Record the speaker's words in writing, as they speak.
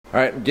All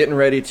right, getting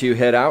ready to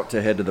head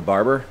to the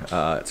barber.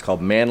 It's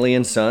called Manley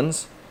and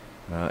Sons,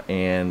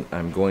 and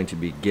I'm going to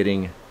be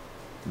getting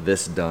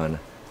this done,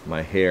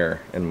 my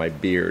hair and my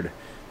beard.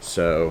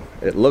 So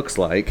it looks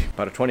like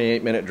about a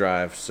 28-minute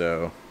drive,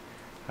 so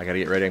I gotta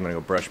get ready. I'm gonna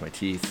go brush my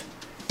teeth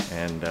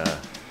and,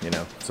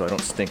 so I don't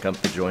stink up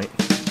the joint.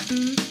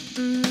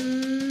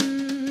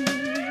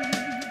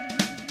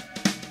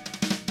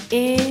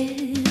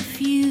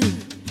 If you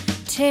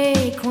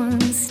take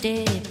one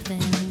step,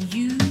 then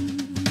you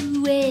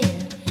will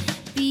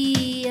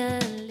be a...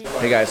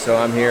 Hey guys, so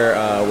I'm here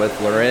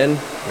with Loren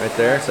right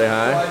there. Say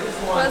hi.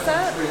 What's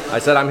that? I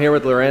said I'm here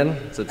with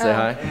Loren. Said say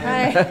hi.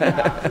 Hi.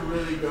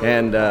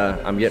 And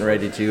I'm getting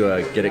ready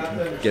to get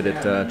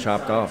it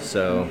chopped off.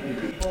 So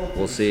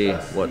we'll see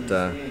what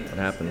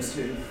happens.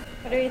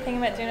 What are you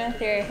thinking about doing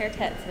with your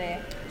haircut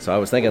today? So I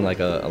was thinking like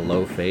a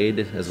low fade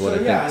is what I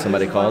think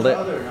somebody called it.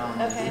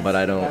 Okay. But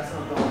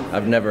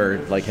I've never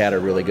like had a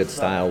really good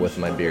style with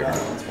my beard.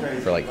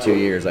 For like 2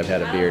 years I've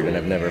had a beard and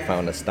I've never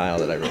found a style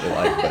that I really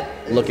like. But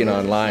looking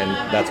online,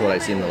 that's what I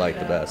seem to like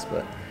the best.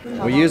 But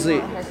well,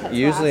 usually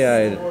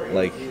I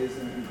like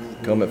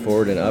comb it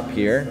forward and up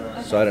here.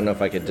 So I don't know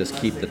if I could just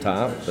keep the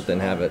top, but then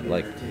have it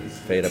like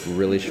fade up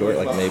really short,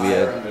 like maybe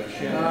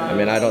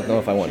I don't know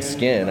if I want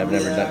skin. I've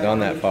never gone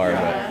that far,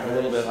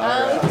 but. We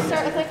can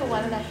start with like a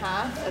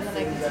 1.5, and then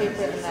I can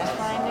taper the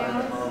neckline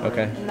down.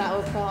 Okay. And that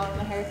will prolong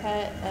the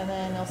haircut, and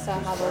then you'll still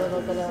have a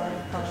little bit of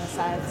length on the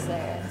sides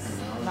there.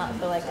 It's not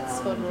feel like it's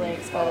totally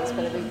exposed,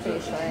 but it'll be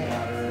pretty short.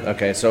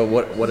 Okay, so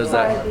what is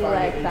that? It'll be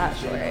like that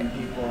short.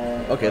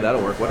 Okay,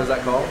 that'll work. What is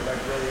that called?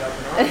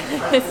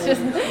 It's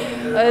just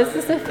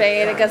a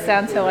fade. It goes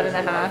down to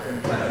 1.5.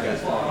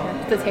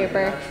 It's a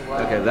taper.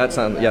 Okay, that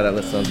sounds good. A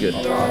little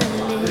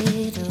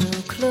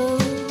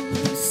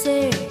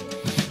closer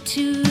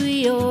to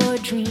your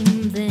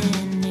dream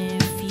than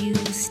if you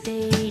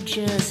stay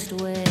just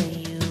where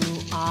you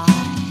are.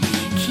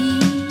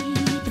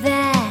 Keep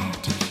that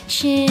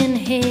chin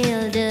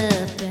held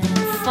up and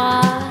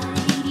fight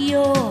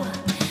your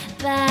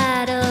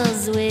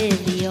battles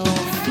with your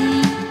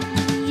feet.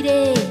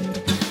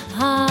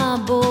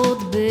 And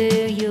both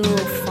bear, you'll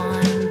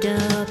find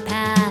a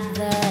path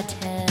that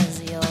has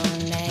your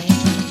name.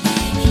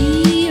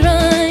 Here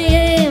I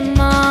am,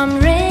 I'm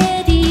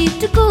ready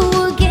to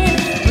go again,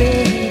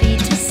 ready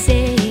to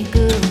say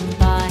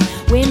goodbye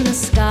when the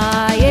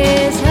sky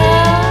is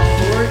high.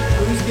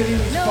 Who's getting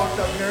these fucked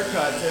up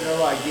haircuts and they're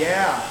like,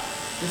 yeah,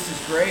 this is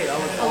great. A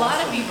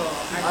lot of people.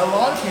 A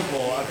lot of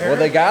people. Well,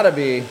 they gotta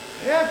be.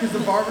 Yeah, because the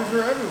barbers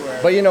are everywhere.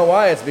 But you know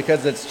why? It's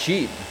because it's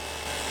cheap.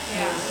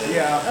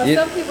 Yeah. Well,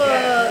 some people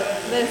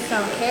just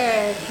don't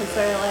care because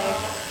they're like.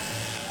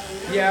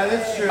 Yeah,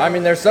 that's true. I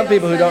mean, there's some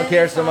people who don't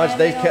care so much.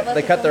 They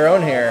cut their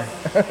own hair. I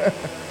think,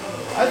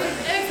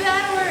 It's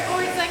that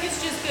or it's like it's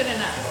just good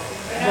enough.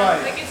 You know?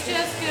 Right. Like it's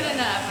just good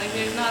enough. Like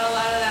there's not a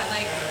lot of that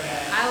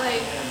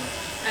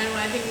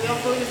I think we all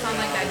focus on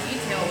like that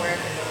detail work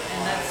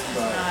and that's just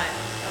not a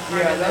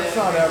part yeah, of that's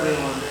not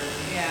everyone.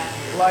 Yeah.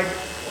 Like,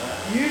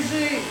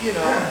 usually,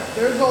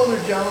 there's older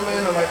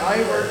gentlemen, or like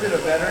I worked at a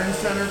veteran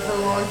center for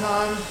a long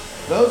time.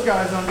 Those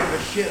guys don't give a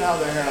shit how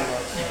their hair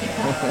looks.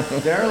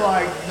 They're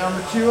like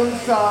number 2 on the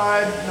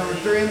side, number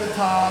 3 on the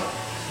top.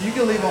 You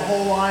can leave a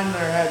whole line in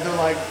their head. They're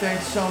like,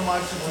 thanks so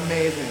much, it's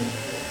amazing.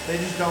 They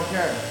just don't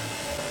care.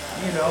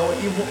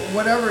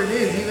 Whatever it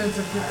is, even if it's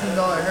a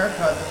 $15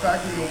 haircut, the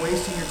fact that you're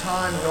wasting your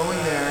time going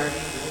there,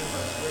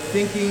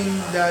 thinking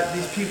that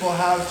these people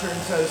have a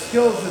certain set of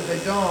skills that they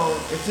don't,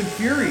 it's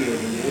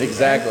infuriating.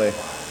 Exactly.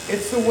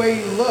 It's the way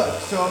you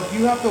look. So if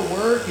you have to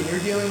work and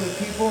you're dealing with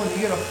people and you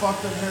get a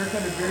fucked up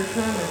haircut or beard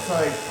trim, it's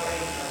like,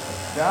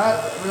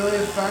 that really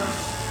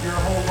affects your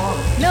whole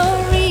month.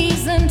 No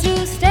reason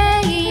to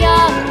stay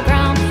on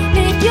ground.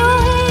 Lift your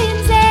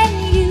hands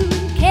and you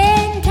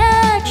can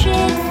touch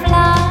and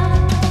fly.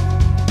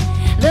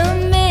 The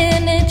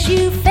minute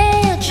you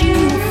failed,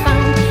 you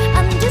found.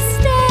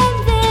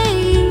 Understand that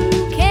you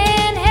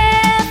can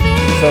have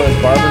it. So is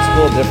barber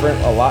school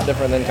a lot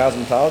different than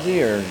cosmetology,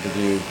 or did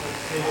you?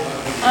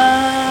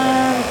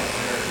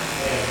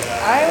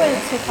 I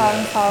went to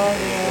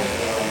cosmetology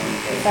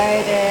because I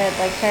did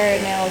like hair,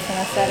 nails, and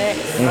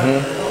aesthetics.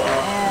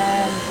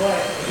 And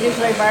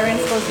usually barbering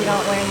schools you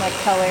don't learn like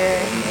color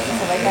and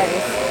stuff like that.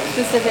 You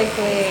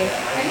specifically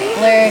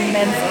learn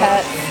men's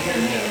cuts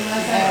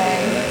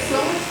and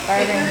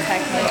barbering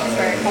techniques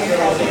for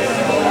cosmetology.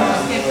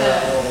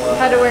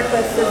 How to work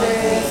with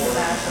scissors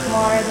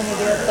more than you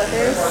do with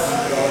clippers.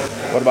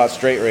 What about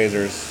straight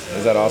razors?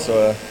 Is that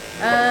also a?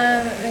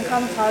 In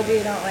cosmetology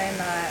you don't learn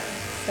that.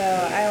 So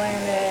I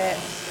learned it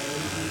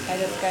by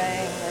just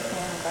going working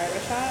in the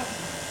barbershop.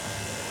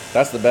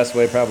 That's the best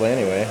way probably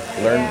anyway.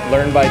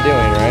 Learn by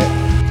doing, right?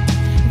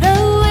 The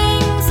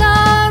wings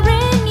are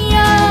in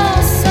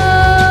your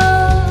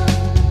soul.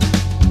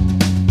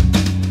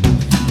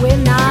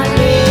 We're not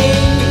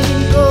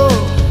letting go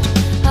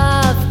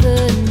of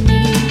the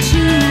need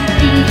to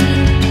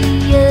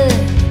be an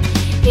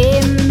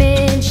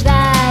image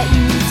that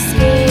you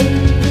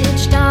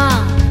sketched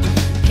on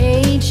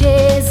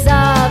pages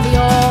of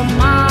your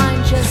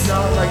mind. Just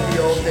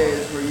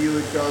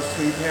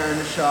keep hair in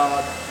the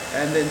shop,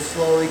 and then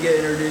slowly get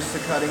introduced to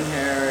cutting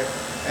hair,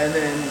 and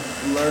then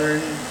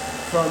learn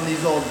from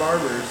these old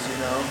barbers, you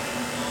know.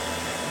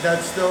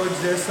 That still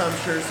exists, I'm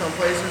sure, some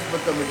places,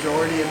 but the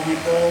majority of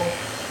people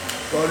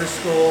go to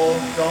school,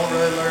 don't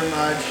really learn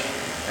much,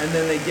 and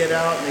then they get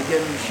out and they get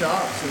in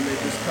shops and they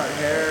just cut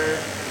hair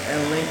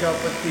and link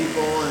up with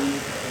people and,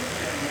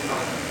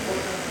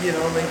 you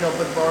know, link up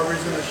with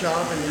barbers in the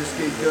shop and just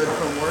get good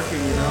from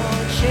working, you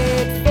know.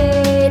 Should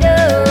fade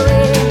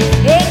away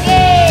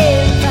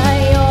again by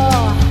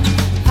your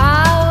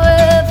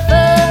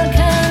powerful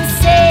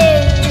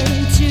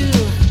consent to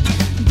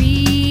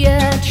be a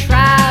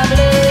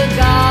traveler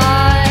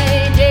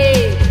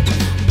guided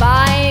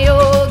by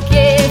your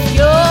gift,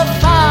 your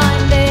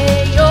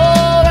finding,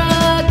 you're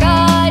a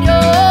guide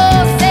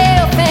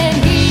yourself, and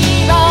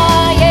here I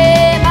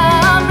am,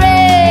 I'm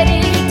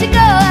ready to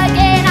go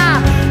again,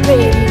 I'm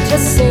ready to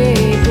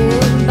say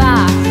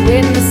goodbye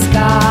when the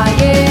sky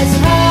is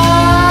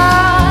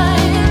high.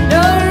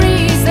 No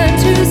reason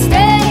to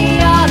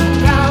stay on the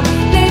ground.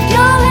 Lift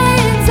your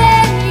hands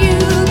and you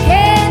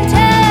can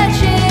touch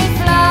it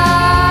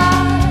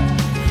fly.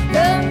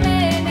 The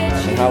minute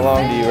you How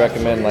long do you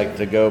recommend like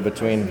to go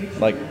between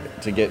like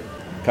to get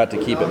cut to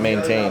keep it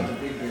maintained?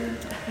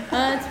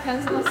 It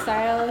depends on the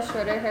style.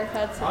 Shorter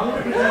haircuts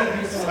are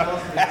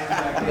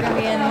gonna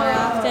be in more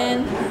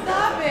often.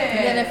 Stop it.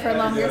 And then if for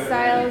longer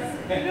styles,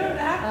 You don't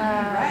have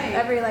to be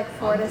right. every like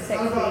 4 to 6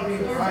 weeks.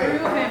 Prove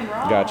him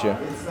wrong. Gotcha.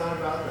 It's not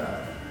about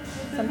that.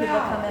 Some people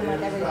come in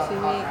like every 2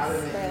 weeks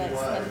for like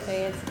skin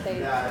fades. They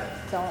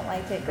don't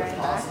like it growing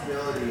back.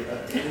 Possibility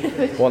of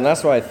anything. Well, and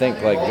that's why I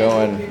think like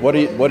going. What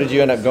did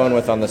you end up going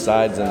with on the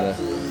sides and the?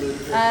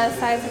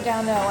 Sides are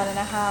down to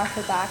 1.5.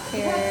 The back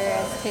here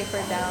is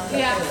tapered down to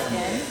Yeah. the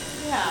skin.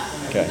 Yeah.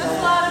 Okay. That's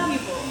a lot of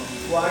people.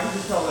 Well, I can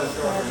just tell that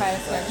story. We're trying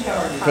to switch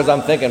over. Because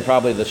I'm thinking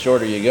probably the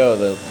shorter you go,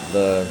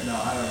 the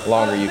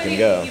longer you But can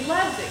go. He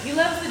loves it. He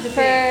loves the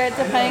debate.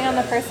 For depending on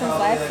the person's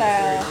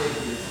lifestyle,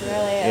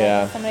 really.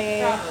 Yeah. If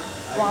somebody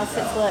wants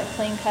it to look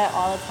clean cut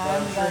all the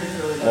time, then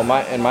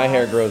Well, my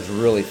hair grows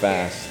really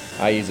fast.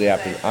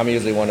 I'm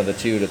usually one of the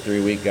 2 to 3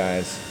 week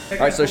guys. All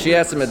right, so she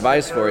has some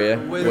advice for you,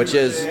 which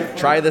is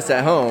try this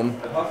at home,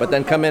 but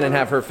then come in and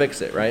have her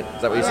fix it, right?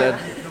 Is that what you said?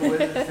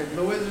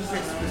 The Wizards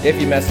fix If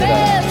you mess it up.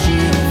 felt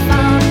you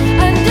found,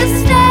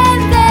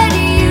 understand that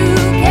you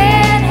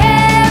can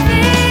have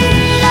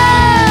it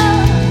all.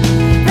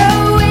 The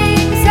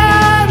wings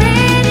are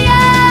in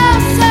your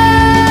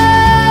soul,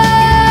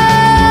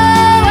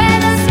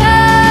 and the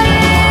sky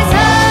is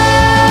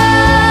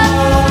high.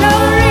 No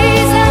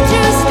reason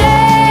to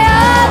stay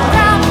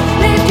around.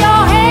 Lift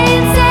your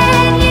hands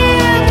and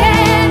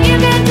you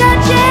can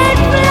touch it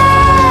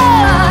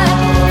fly.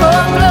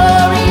 For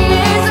glory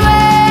is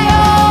where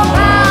you're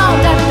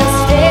bound at the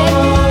step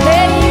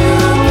that you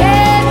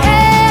can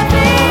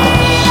have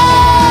it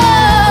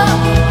all.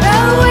 The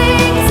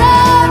wings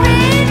are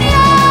in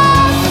your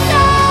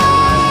soul.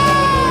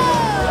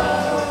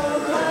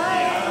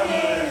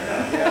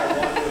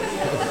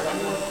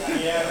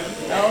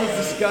 That was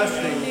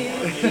disgusting.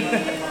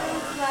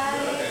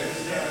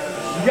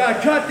 You gotta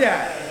cut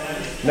that.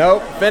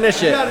 Nope,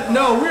 finish it.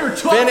 No, we were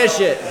tough. Finish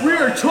it. We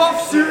are a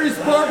tough, serious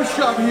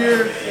barbershop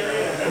here,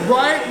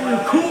 right?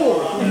 We're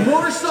cool.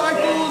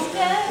 Motorcycles,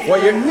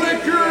 What you're?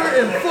 liquor,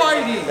 and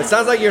fighting. It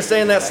sounds like you're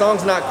saying that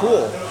song's not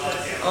cool.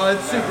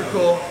 It's super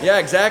cool. Yeah,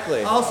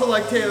 exactly. I also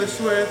like Taylor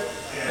Swift,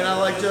 and I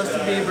like Justin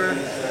Bieber.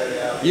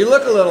 You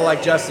look a little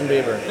like Justin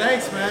Bieber.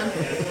 Thanks, man.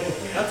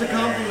 That's a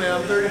compliment.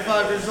 I'm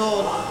 35 years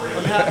old.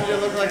 I'm happy to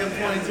look like I'm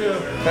 22.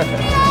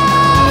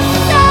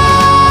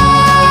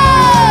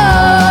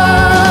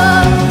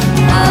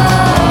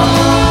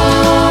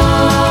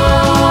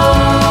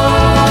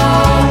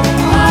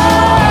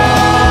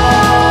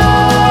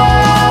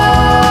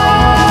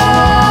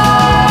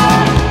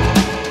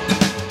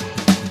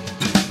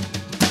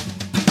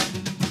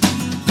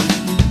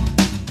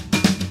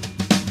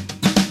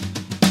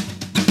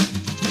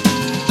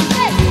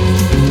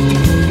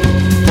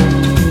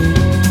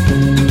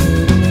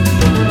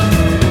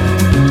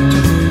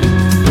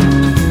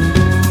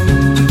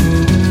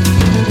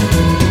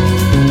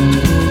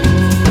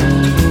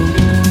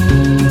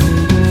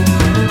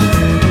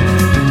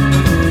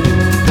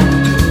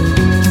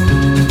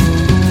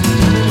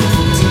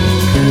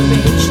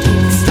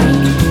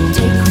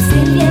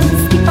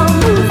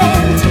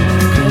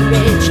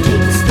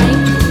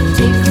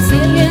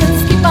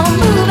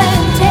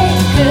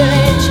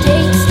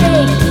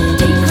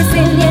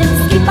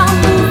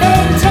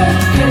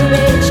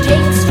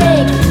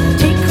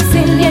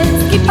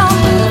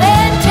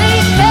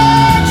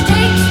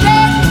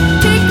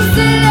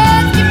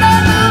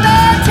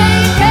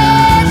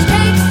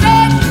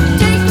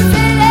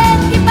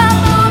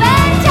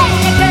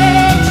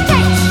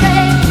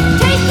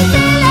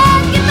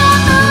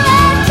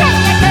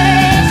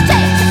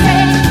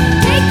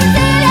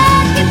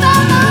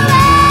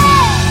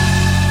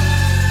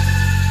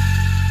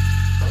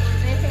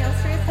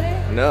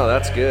 No,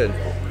 that's good.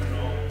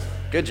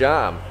 Good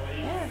job.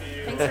 yeah,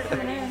 thanks for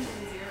coming in.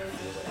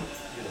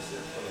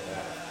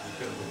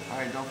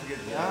 I right, don't forget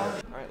to down.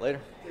 All right, later.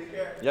 Take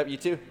care. Yep, you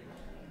too.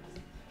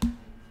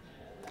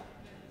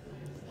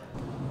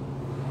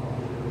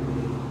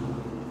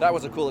 That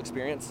was a cool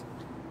experience.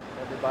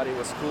 Everybody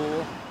was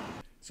cool.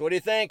 So what do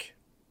you think?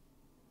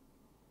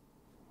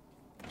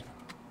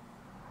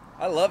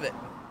 I love it.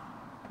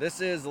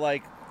 This is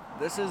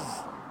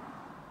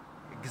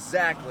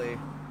exactly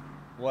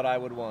what I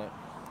would want.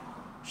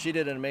 She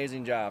did an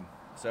amazing job.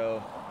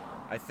 So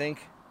I think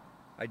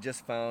I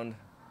just found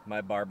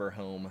my barber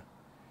home,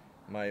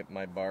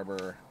 my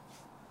barber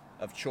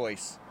of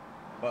choice.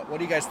 But what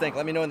do you guys think?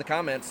 Let me know in the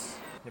comments.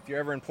 If you're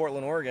ever in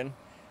Portland, Oregon,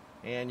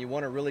 and you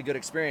want a really good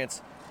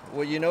experience,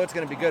 well, you know it's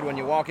going to be good when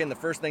you walk in. The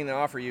first thing they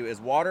offer you is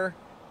water,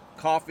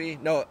 coffee,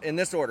 no, in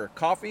this order,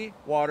 coffee,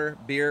 water,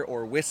 beer,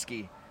 or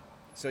whiskey.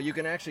 So you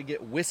can actually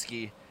get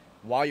whiskey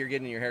while you're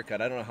getting your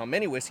haircut. I don't know how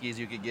many whiskeys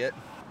you could get,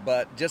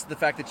 but just the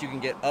fact that you can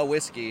get a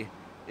whiskey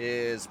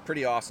is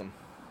pretty awesome.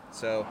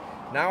 So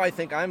now I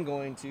think I'm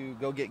going to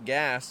go get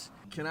gas.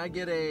 Can I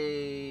get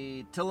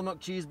a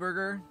Tillamook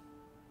cheeseburger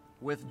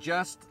with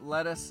just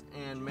lettuce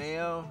and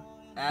mayo,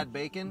 add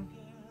bacon?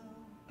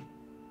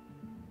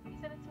 You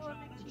said a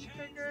Tillamook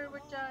cheeseburger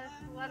with just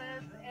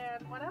lettuce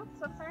and what else?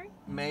 I'm sorry?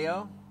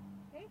 Mayo,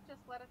 Okay, just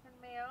lettuce and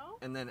mayo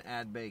and then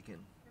add bacon.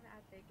 and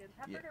add bacon.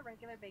 Peppered or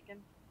regular bacon?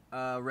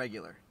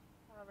 Regular.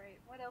 All right.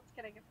 What else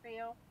can I get for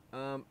you?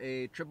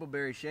 A triple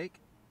berry shake,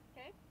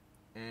 Okay.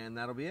 and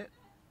that'll be it.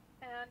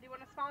 And do you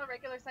want a small or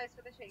regular size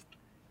for the shake?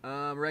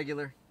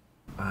 Regular.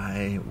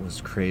 I was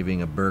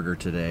craving a burger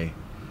today.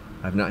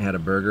 I've not had a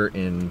burger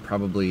in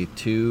probably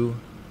 3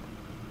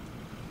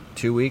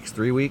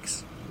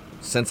 weeks.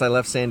 Since I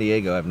left San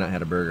Diego, I've not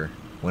had a burger,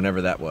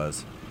 whenever that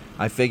was.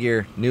 I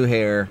figure new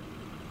hair,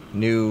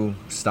 new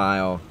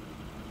style,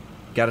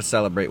 gotta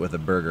celebrate with a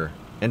burger.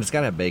 And it's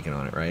gotta have bacon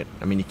on it, right?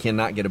 I mean, you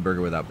cannot get a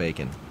burger without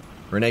bacon.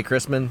 Renee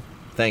Chrisman,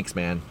 thanks,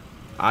 man.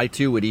 I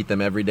too would eat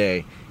them every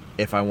day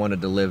if I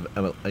wanted to live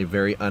a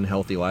very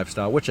unhealthy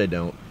lifestyle, which I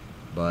don't.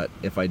 But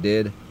if I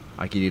did,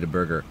 I could eat a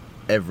burger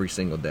every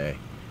single day.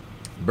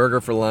 Burger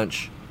for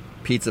lunch,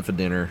 pizza for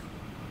dinner.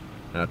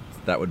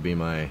 That would be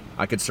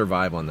I could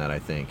survive on that, I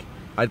think.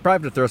 I'd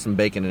probably have to throw some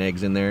bacon and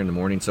eggs in there in the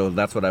morning, so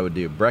that's what I would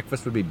do.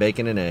 Breakfast would be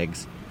bacon and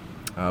eggs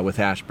with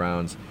hash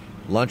browns.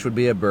 Lunch would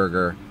be a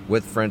burger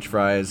with french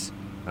fries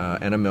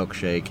and a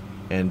milkshake,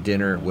 and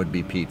dinner would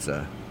be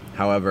pizza.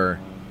 However,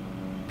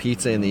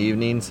 pizza in the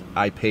evenings,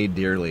 I paid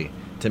dearly.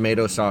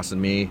 Tomato sauce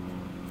and me,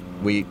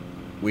 we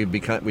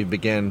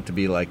began to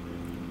be like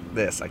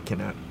this. I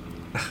cannot.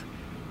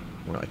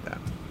 More like that.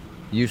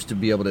 Used to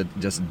be able to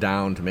just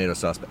down tomato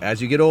sauce, but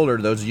as you get older,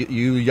 those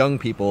you young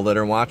people that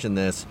are watching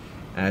this,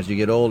 as you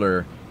get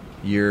older,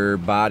 your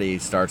body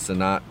starts to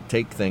not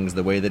take things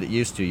the way that it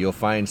used to. You'll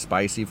find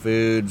spicy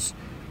foods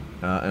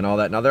and all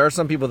that. Now there are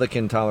some people that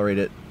can tolerate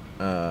it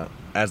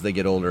as they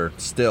get older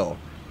still.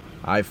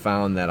 I've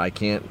found that I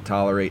can't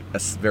tolerate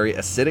very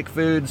acidic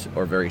foods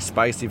or very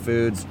spicy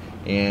foods,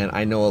 and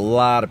I know a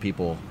lot of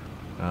people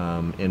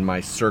in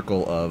my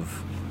circle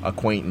of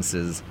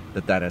acquaintances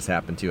that has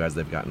happened to as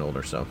they've gotten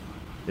older. So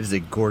it is a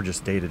gorgeous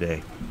day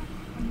today.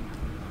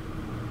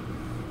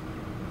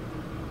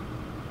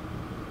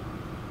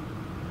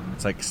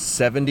 It's like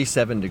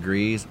 77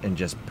 degrees and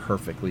just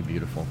perfectly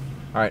beautiful.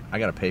 All right, I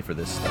gotta pay for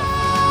this stuff.